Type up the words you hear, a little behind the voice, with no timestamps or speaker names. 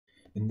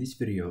In this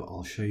video,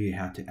 I'll show you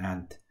how to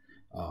add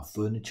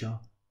furniture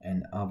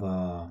and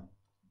other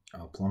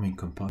plumbing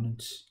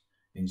components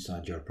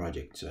inside your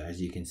project. So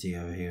as you can see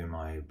over here in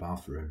my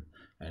bathroom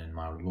and in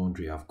my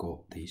laundry, I've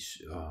got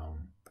these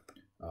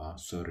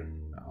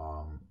certain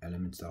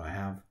elements that I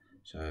have.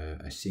 So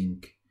a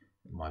sink,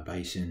 my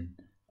basin,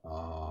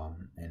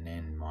 and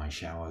then my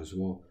shower as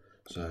well.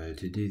 So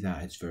to do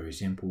that, it's very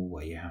simple.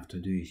 What you have to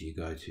do is you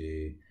go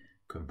to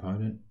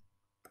component,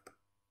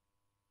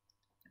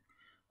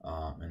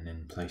 and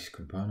then place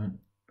component,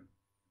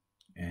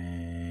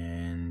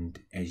 and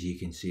as you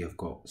can see, I've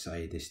got,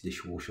 say, this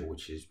dishwasher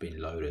which has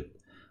been loaded,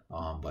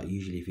 but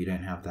usually if you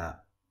don't have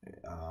that,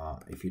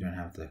 if you don't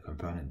have the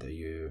component that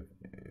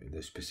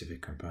the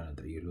specific component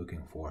that you're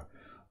looking for,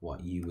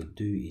 what you would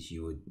do is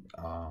you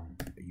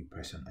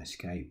press on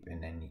escape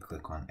and then you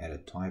click on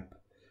edit type,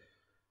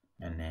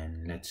 and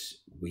then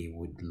we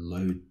would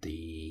load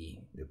the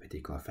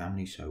particular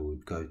family. So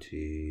we'd go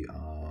to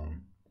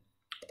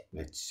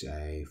let's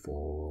say,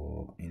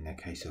 in the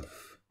case of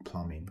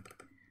plumbing,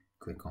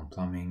 click on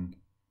plumbing,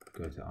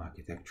 go to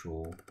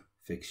architectural,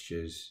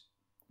 fixtures,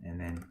 and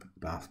then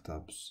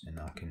bathtubs, and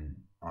I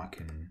can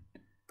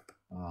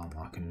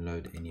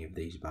load any of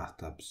these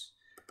bathtubs.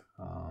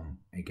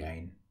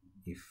 Again,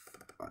 if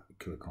I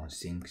click on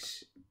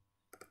sinks,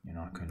 and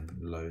I can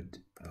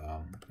load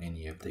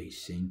any of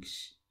these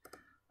sinks,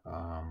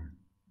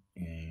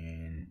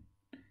 and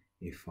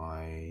if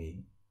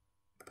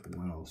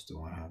what else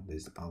do I have?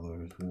 There's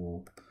other as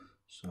well.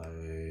 So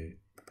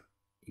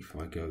if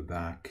I go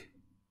back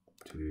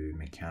to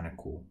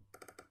mechanical,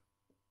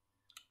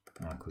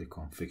 I click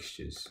on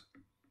fixtures,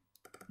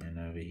 and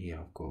over here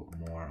I've got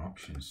more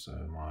options. So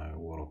my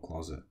water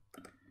closet,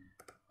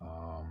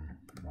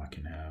 I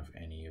can have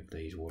any of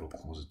these water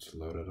closets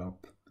loaded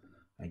up.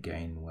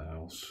 Again, what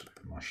else?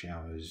 My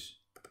showers.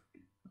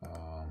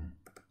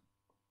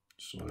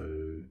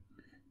 So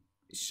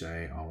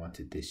say I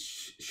wanted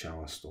this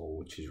shower stall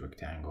which is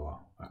rectangular.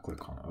 I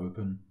click on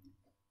open,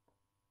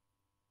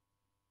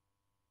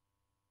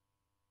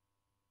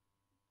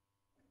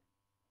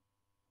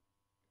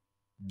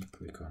 and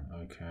click on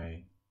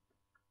OK,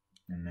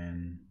 and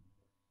then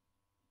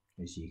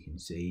as you can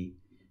see,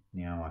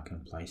 now I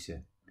can place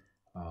it,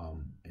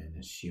 and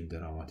assume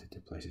that I wanted to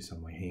place it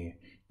somewhere here.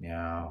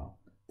 Now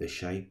the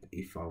shape,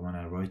 if I want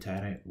to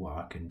rotate it, what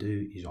I can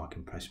do is I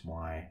can press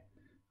my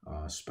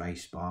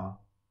space bar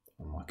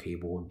on my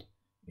keyboard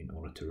in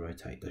order to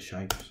rotate the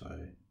shape.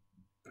 So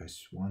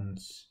press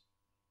once,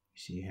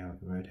 see how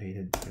it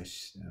rotated,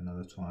 press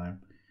another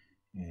time,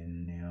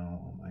 and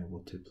now I'm able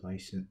to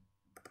place it,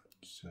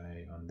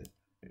 say, on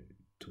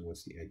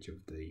towards the edge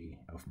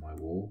of my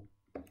wall.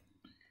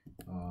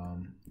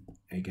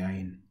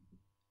 Again,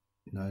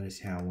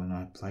 notice how when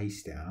I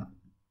place that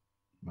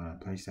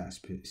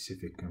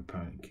specific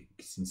component,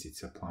 since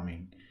it's a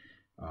plumbing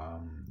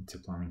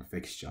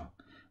fixture,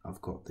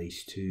 I've got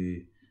these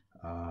two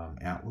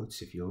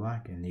outlets, if you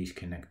like, and these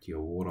connect to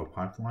your water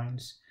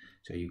pipelines.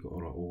 So you've got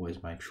to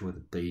always make sure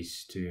that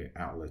these two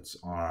outlets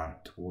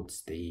are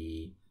towards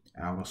the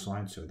outer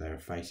side, so they're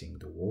facing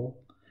the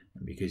wall,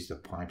 and because the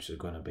pipes are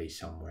going to be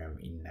somewhere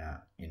in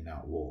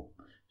that wall.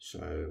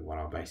 So what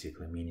I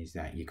basically mean is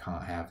that you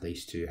can't have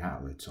these two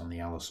outlets on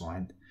the other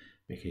side,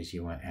 because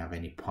you won't have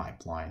any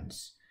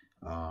pipelines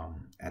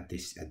at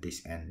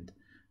this end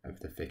of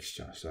the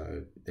fixture.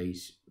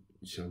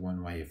 So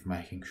one way of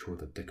making sure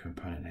that the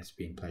component has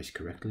been placed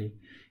correctly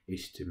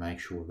is to make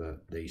sure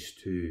that these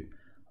two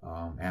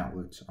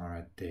outlets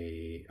are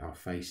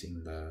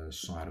facing the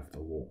side of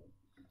the wall.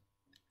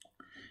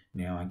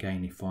 Now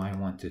again, if I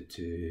wanted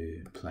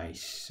to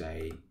place,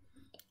 say,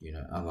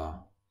 other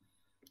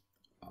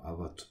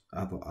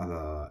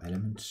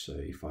elements, so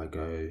if I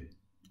go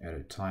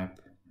edit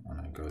type and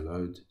I go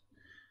load,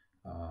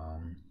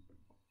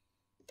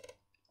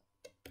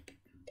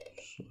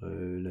 so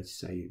let's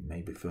say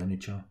maybe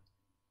furniture,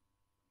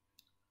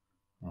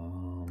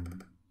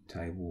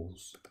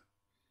 tables,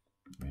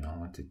 I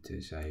wanted to,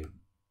 say,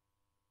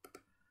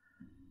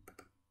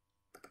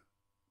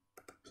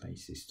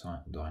 place this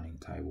dining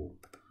table,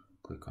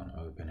 click on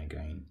open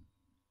again,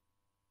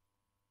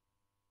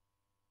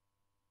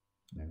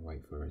 and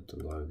wait for it to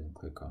load and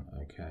click on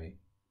OK.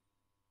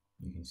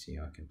 You can see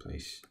I can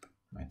place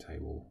my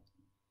table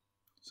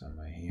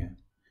somewhere here.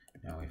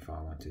 Now if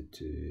I wanted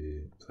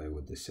to play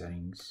with the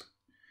settings,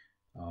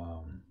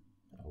 or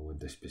with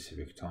the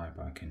specific type,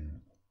 I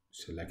can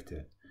select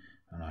it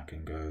and I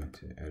can go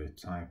to edit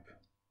type,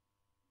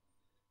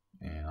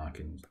 and I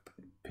can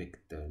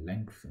pick the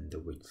length and the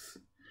width.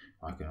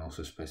 I can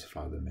also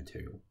specify the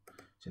material.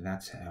 So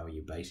that's how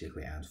you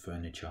basically add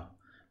furniture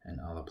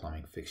and other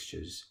plumbing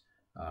fixtures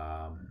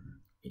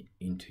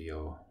into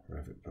your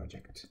Revit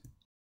project.